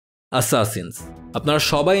Assassin's. আপনারা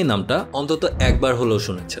সবাই এই নামটা অন্তত একবার হলেও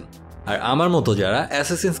শুনেছেন। আর আমার মতো যারা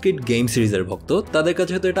অ্যাসাসিনস ক্রিড গেম সিরিজের ভক্ত তাদের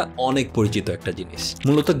কাছে হয়তো এটা অনেক পরিচিত একটা জিনিস।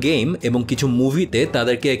 মূলত গেম এবং কিছু মুভিতে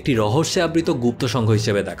তাদেরকে একটি রহস্যে আবৃত গুপ্ত সংঘ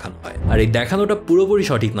হিসেবে দেখানো হয়। আর এই দেখানোটা পুরোপুরি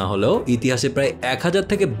সঠিক না হলেও ইতিহাসে প্রায় 1000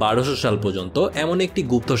 থেকে 1200 সাল পর্যন্ত এমন একটি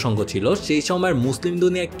গুপ্ত সংঘ ছিল সেই সময়ের মুসলিম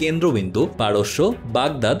দুনিয়ার কেন্দ্রবিন্দু পারস্য,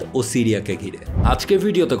 বাগদাদ ও সিরিয়াকে ঘিরে। আজকের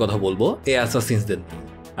ভিডিওতে কথা বলবো এই অ্যাসাসিনসদের নিয়ে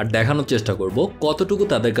আর দেখানোর চেষ্টা করব কতটুকু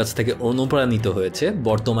তাদের কাছ থেকে অনুপ্রাণিত হয়েছে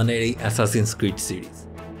বর্তমানের এই Assassin's Creed series.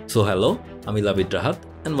 So hello, আমি লাবিদ Rahat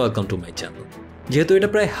and welcome to my channel. যেহেতু এটা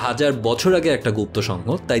প্রায় 1000 বছর আগে একটা গুপ্ত সংঘ,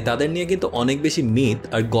 তাই তাদের নিয়ে কিন্তু অনেক বেশি মিথ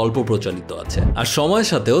আর গল্প প্রচলিত আছে। আর সময়ের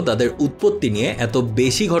সাথেও তাদের উৎপত্তি নিয়ে এত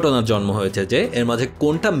বেশি ঘটনার জন্ম হয়েছে যে এর মাঝে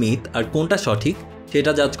কোনটা মিথ আর কোনটা সঠিক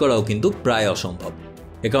সেটা জাজ করাও কিন্তু প্রায় অসম্ভব।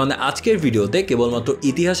 এ কারণে আজকের ভিডিওতে কেবলমাত্র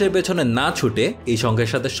ইতিহাসের পেছনে না ছুটে এই সংঘের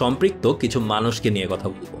সাথে সম্পৃক্ত কিছু মানুষকে নিয়ে কথা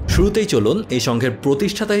বলবো। শুরুতেই চলুন এই সংঘের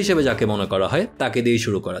প্রতিষ্ঠাতা হিসেবে যাকে মনে করা হয় তাকে দিয়ে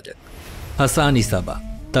শুরু করা যাক। হাসান ইসাবা।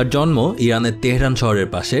 তার জন্ম ইরানের তেহরান শহরের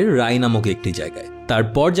পাশে রাই নামক একটি জায়গায়।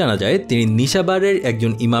 তারপর জানা যায় তিনি নিশাবারের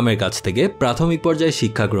একজন ইমামের কাছ থেকে প্রাথমিক পর্যায়ে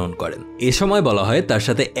শিক্ষা গ্রহণ করেন। এ সময় বলা হয় তার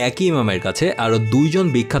সাথে একই ইমামের কাছে আরও 2 জন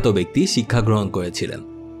বিখ্যাত ব্যক্তি শিক্ষা গ্রহণ করেছিলেন।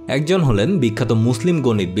 একজন হলেন বিখ্যাত মুসলিম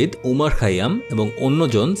গণিতবিদ উমর খাইয়াম এবং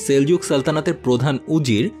অন্যজন সেলজুক সালতানাতের প্রধান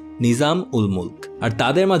উজির নিজাম উল মুলক। আর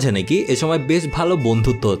তাদের মাঝে নাকি এ সময় বেশ ভালো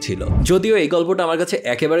বন্ধুত্ব ছিল। যদিও এই গল্পটা আমার কাছে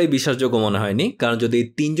একেবারেই বিশ্বাসযোগ্য মনে হয়নি, কারণ যদি এই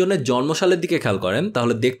 3 জনের জন্মসালের দিকে খেয়াল করেন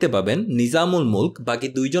তাহলে দেখতে পাবেন নিজাম উল মুলক বাকি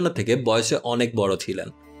 2 জনের থেকে বয়সে অনেক বড় ছিলেন।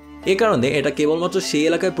 এ কারণে এটা কেবলমাত্র সেই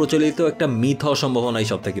এলাকায় প্রচলিত একটা মিথ হওয়ার সম্ভাবনাই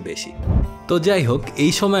সব থেকে বেশি। তো যাই হোক,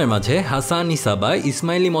 এই সময়ের মাঝে হাসান ইসাবা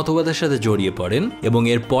ইসমাইলি মতবাদের সাথে জড়িয়ে পড়েন এবং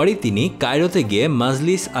এরপরই তিনি কায়রোতে গিয়ে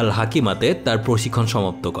মাজলিস আল হাকিমাতে তার প্রশিক্ষণ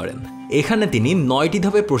সমাপ্ত করেন। এখানে তিনি 9টি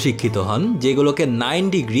ধাপে প্রশিক্ষিত হন, যেগুলোকে 9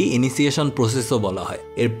 ডিগ্রি ইনিশিয়েশন প্রসেসও বলা হয়।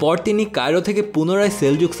 এরপর তিনি কায়রো থেকে পুনরায়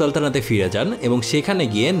সেলজুক সালতানাতে ফিরে যান এবং সেখানে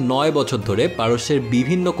গিয়ে 9 বছর ধরে পারস্যের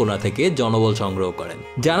বিভিন্ন কোণা থেকে জনবল সংগ্রহ করেন।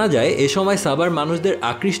 জানা যায় এ সময় সাবার মানুষদের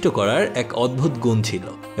আকৃষ্ট করার এক অদ্ভুত গুণ ছিল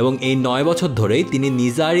এবং এই 9 বছর ধরেই তিনি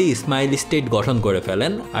নিজারি ইসমাইলি স্টেট গঠন করে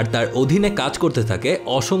ফেলেন আর তার অধীনে কাজ করতে থাকে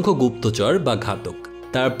অসংখ্য গুপ্তচর বা ঘাতক।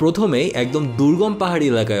 তারা প্রথমেই একদম দুর্গম পাহাড়ি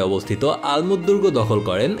এলাকায় অবস্থিত আলমুদ দুর্গ দখল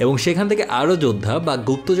করেন এবং সেখান থেকে আরও যোদ্ধা বা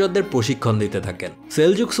গুপ্তচরদের প্রশিক্ষণ দিতে থাকেন।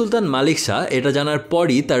 সেলজুক সুলতান মালিক শাহ এটা জানার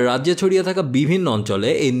পরই তার রাজ্যে ছড়িয়ে থাকা বিভিন্ন অঞ্চলে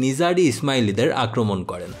এই নিজারি ইসমাইলিদের আক্রমণ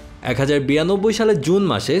করেন। 1092 সালের জুন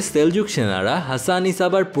মাসে সেলজুক সেনারা হাসান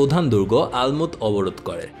ইসাবার প্রধান দুর্গ আলমুদ অবরোধ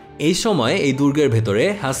করে। এই সময় এই দুর্গের ভেতরে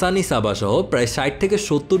হাসান ইসাবা সহ প্রায় 60 থেকে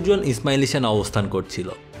 70 জন ইসমাইলি সেনা অবস্থান করছিল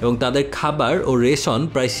এবং তাদের খাবার ও রেশন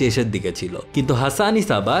প্রায় শেষের দিকে ছিল। কিন্তু হাসান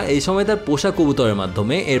ইসাবা এই সময় তার পোষা কবুতরের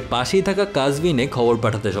মাধ্যমে এর পাশেই থাকা কাজভিনে খবর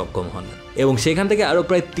পাঠাতে সক্ষম হন এবং সেখান থেকে আরও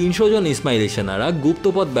প্রায় 300 জন ইসমাইলি সেনারা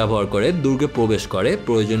গুপ্তপথ ব্যবহার করে দুর্গে প্রবেশ করে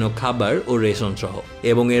প্রয়োজনীয় খাবার ও রেশন সহ।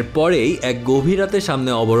 এবং এর পরেই এক গভীর রাতের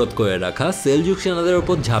সামনে অবরোধ করে রাখা সেলজুক সেনাদের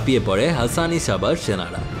উপর ঝাঁপিয়ে পড়ে হাসান ইসাবার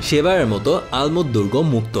সেনারা। সেবারের মতো আলমুদ দুর্গ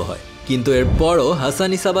মুক্ত হয়। কিন্তু এরপরও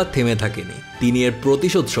হাসান ইসাবা থেমে থাকেনি। তিনি এর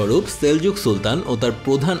প্রতিশোধ স্বরূপ সেলজুক সুলতান ও তার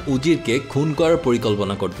প্রধান উজিরকে খুন করার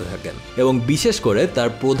পরিকল্পনা করতে থাকেন এবং বিশেষ করে তার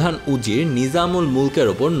প্রধান উজির নিজামুল মুলকের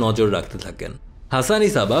ওপর নজর রাখতে থাকেন। হাসান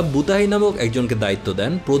ইসাবা বুতাহি নামক একজনকে দায়িত্ব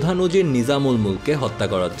দেন প্রধান উজির নিজামুল মুলককে হত্যা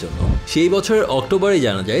করার জন্য। সেই বছরের অক্টোবরে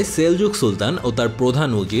জানা যায় সেলজুক সুলতান ও তার প্রধান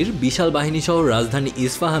উজির বিশাল বাহিনী সহ রাজধানী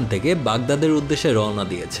ইস্পাহান থেকে বাগদাদের উদ্দেশ্যে রওনা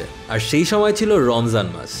দিয়েছে। আর সেই সময় ছিল রমজান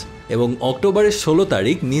মাস এবং অক্টোবরের 16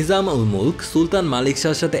 তারিখ নিজাম উল মুলক সুলতান মালিক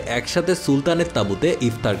শাহর সাথে একসাথে সুলতানের তাঁবুতে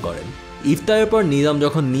ইফতার করেন। ইফতারের পর নিজাম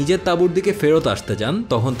যখন নিজের তাঁবুর দিকে ফেরত আসতে যান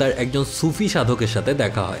তখন তার একজন সুফি সাধকের সাথে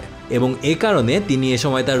দেখা হয় এবং এ কারণে তিনি এ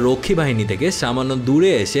সময় তার রক্ষী বাহিনী থেকে সামান্য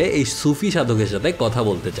দূরে এসে এই সুফি সাধকের সাথে কথা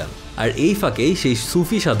বলতে চান। আর এই ফাঁকেই সেই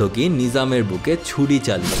সুফি সাধকই নিজামের বুকে ছুরি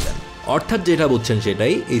চালিয়ে দেন। অর্থাৎ যেটা বুঝছেন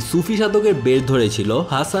সেটাই, এই সুফি সাধকের বের ধরেছিল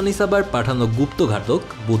হাসান ইসাবার পাঠানো গুপ্ত ঘাতক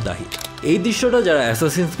বুতাহি। এই দৃশ্যটা যারা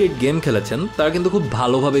অ্যাসাসিনস ক্রিড গেম খেলেছেন তারা কিন্তু খুব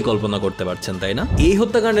ভালোভাবেই কল্পনা করতে পারছেন, তাই না? এই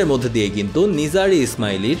হত্যাকাণ্ডের মধ্যে দিয়ে কিন্তু নিজারি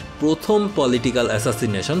ইসমাইলির প্রথম পলিটিক্যাল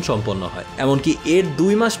অ্যাসাসিনেশন সম্পন্ন হয়। এমনকি এর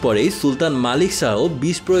 2 মাস পরেই সুলতান মালিক শাহও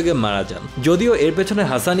বিষ প্রয়োগে মারা যান। যদিও এর পেছনে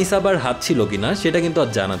হাসান ইসাবার হাত ছিল কিনা সেটা কিন্তু আর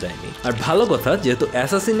জানা যায়নি। আর ভালো কথা, যেহেতু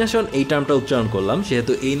অ্যাসাসিনেশন এই টার্মটা উচ্চারণ করলাম,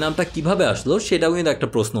 সেহেতু এই নামটা কিভাবে আসলো সেটাও কিন্তু একটা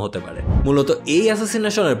প্রশ্ন হতে পারে। মূলত এই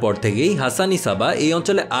অ্যাসাসিনেশনের পর থেকেই হাসান ইসাবা এই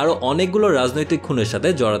অঞ্চলে আরো অনেকগুলো রাজনৈতিক খুনের সাথে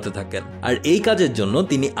জড়াতে থাকেন। আর এই কাজের জন্য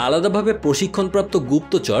তিনি আলাদাভাবে প্রশিক্ষণপ্রাপ্ত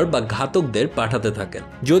গুপ্তচর বা ঘাতকদের পাঠাতে থাকেন।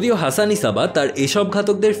 যদিও হাসান ইসাবা তার এসব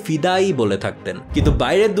ঘাতকদের ফিদাই বলে থাকতেন, কিন্তু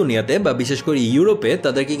বাইরের দুনিয়াতে বা বিশেষ করে ইউরোপে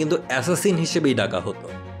তাদেরকে কিন্তু অ্যাসাসিন হিসেবেই ডাকা হতো।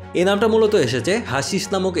 এই নামটা মূলত এসেছে হাশিশ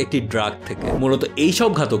নামক একটি ড্রাগ থেকে। মূলত এইসব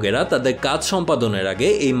ঘাতকেরা তাদের কাজ সম্পাদনের আগে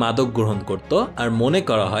এই মাদক গ্রহণ করত, আর মনে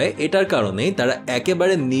করা হয় এটার কারণেই তারা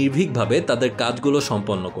একেবারে নির্ভীকভাবে তাদের কাজগুলো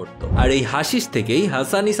সম্পন্ন করত। আর এই হাশিশ থেকেই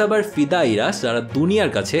হাসানিস আবার ফিদাইরা যারা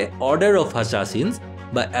দুনিয়ার কাছে অর্ডার অফ হাসাসিনস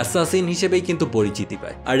বা অ্যাসাসিন হিসেবেই কিন্তু পরিচিতি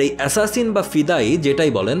পায়। আর এই অ্যাসাসিন বা ফিদাই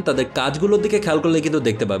যেটাই বলেন, তাদের কাজগুলোর দিকে খেয়াল করলে কিন্তু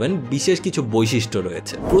দেখতে পাবেন বিশেষ কিছু বৈশিষ্ট্য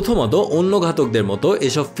রয়েছে। প্রথমত, অন্য ঘাতকদের মতো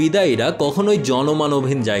এসব ফিদাইরা কখনোই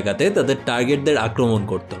জনমানবহীন জায়গাতে তাদের টার্গেটদের আক্রমণ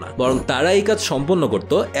করতো না, বরং তারা এই কাজ সম্পন্ন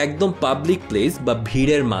করত একদম পাবলিক প্লেস বা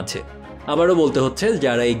ভিড়ের মাঝে। আবারও বলতে হচ্ছে,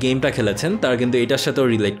 যারা এই গেমটা খেলেছেন তারা কিন্তু এটার সাথেও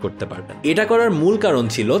রিলেট করতে পারবেন। এটা করার মূল কারণ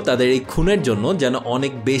ছিল তাদের এই খুনের জন্য যেন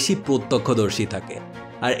অনেক বেশি প্রত্যক্ষদর্শী থাকে।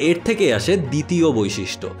 আর এর থেকে আসে দ্বিতীয়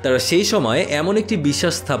বৈশিষ্ট্য, তারা সেই সময় এমন একটি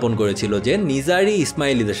বিশ্বাস স্থাপন করেছিল যে নিজারি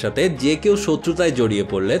ইসমাইলিদের সাথে যে কেউ শত্রুতায় জড়িয়ে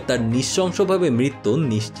পড়লে তার নৃশংসভাবে মৃত্যু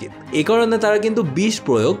নিশ্চিত। এ কারণে তারা কিন্তু বিষ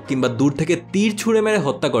প্রয়োগ কিংবা দূর থেকে তীর ছুঁড়ে মেরে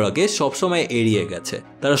হত্যা করাকে সবসময় এড়িয়ে গেছে।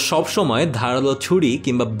 তারা সবসময় ধারালো ছুরি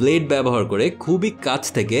কিংবা ব্লেড ব্যবহার করে খুবই কাছ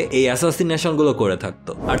থেকে এই অ্যাসাসিনেশনগুলো করে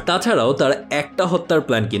থাকতো। আর তাছাড়াও তারা একটা হত্যার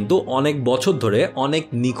প্ল্যান কিন্তু অনেক বছর ধরে অনেক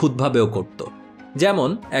নিখুঁতভাবেও করতো। যেমন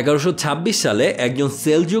 1126 সালে একজন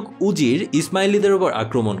সেলজুক উজির ইসমাইলিদের উপর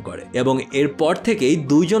আক্রমণ করে এবং এরপর থেকেই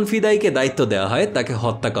দুইজন ফিদাইকে দায়িত্ব দেওয়া হয় তাকে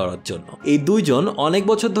হত্যা করার জন্য। এই দুইজন অনেক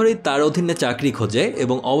বছর ধরেই তার অধীনে চাকরি খোঁজে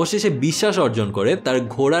এবং অবশেষে বিশ্বাস অর্জন করে তার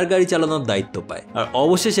ঘোড়ার গাড়ি চালানোর দায়িত্ব পায়, আর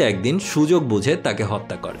অবশেষে একদিন সুযোগ বুঝে তাকে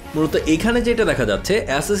হত্যা করে। মূলত এখানে যেটা দেখা যাচ্ছে,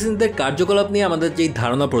 অ্যাসাসিনদের কার্যকলাপ নিয়ে আমাদের যেই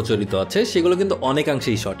ধারণা প্রচলিত আছে সেগুলো কিন্তু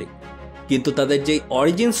অনেকাংশেই সঠিক, কিন্তু তাদের যে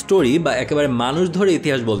অরিজিন স্টোরি বা একেবারে মানুষ ধরে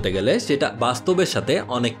ইতিহাস বলতে গেলে সেটা বাস্তবের সাথে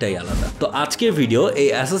অনেকটাই আলাদা। তো আজকের ভিডিও এই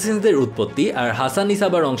অ্যাসাসিনদের উৎপত্তি আর হাসানিস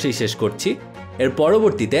আবার অংশেই শেষ করছি। এর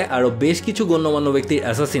পরবর্তীতে আরও বেশ কিছু গণ্যমান্য ব্যক্তির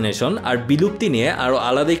অ্যাসাসিনেশন আর বিলুপ্তি নিয়ে আরও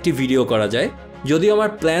আলাদা একটি ভিডিও করা যায়। যদিও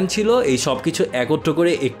আমার প্ল্যান ছিল এই সব কিছু একত্র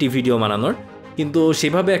করে একটি ভিডিও বানানোর, কিন্তু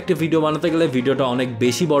সেভাবে একটা ভিডিও বানাতে গেলে ভিডিওটা অনেক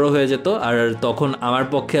বেশি বড় হয়ে যেত, আর তখন আমার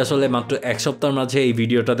পক্ষে আসলে মাত্র এক সপ্তাহের মাঝে এই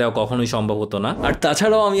ভিডিওটা দেওয়া কখনোই সম্ভব হতো না। আর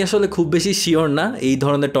তাছাড়াও আমি আসলে খুব বেশি শিওর না এই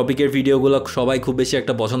ধরনের টপিকের ভিডিওগুলো সবাই খুব বেশি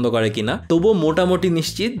একটা পছন্দ করে কিনা। তবুও মোটামুটি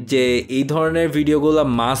নিশ্চিত যে এই ধরনের ভিডিওগুলো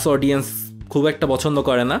মাস অডিয়েন্স খুব একটা পছন্দ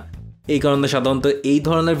করে না, এই কারণে সাধারণত এই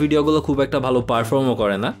ধরনের ভিডিওগুলো খুব একটা ভালো পারফর্মও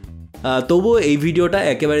করে না। তবুও এই ভিডিওটা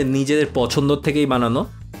একেবারে নিজেদের পছন্দ থেকেই বানানো।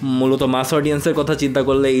 মূলত মাস অডিয়েন্সের কথা চিন্তা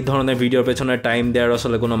করলে এই ধরনের ভিডিওর পেছনে টাইম দেওয়ার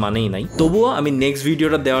আসলে কোনো মানেই নাই। তবুও আমি নেক্সট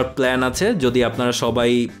ভিডিওটা দেওয়ার প্ল্যান আছে, যদি আপনারা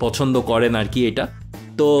সবাই পছন্দ করেন আর কি এটা।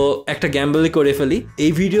 তো একটা গ্যাম্বলই করে ফেলি,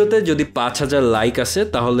 এই ভিডিওতে যদি 5000 লাইক আসে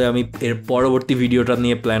তাহলে আমি এর পরবর্তী ভিডিওটা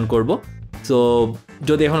নিয়ে প্ল্যান করব। সো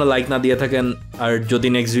যদি এখনো লাইক না দিয়ে থাকেন আর যদি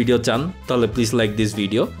নেক্সট ভিডিও চান তাহলে please like this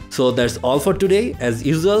video. So that's all for today. As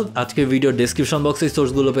usual আজকের ভিডিও ডেসক্রিপশন বক্সে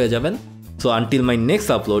সোর্সগুলো পেয়ে যাবেন। So until my next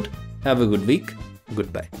upload, have a good week,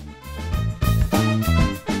 goodbye.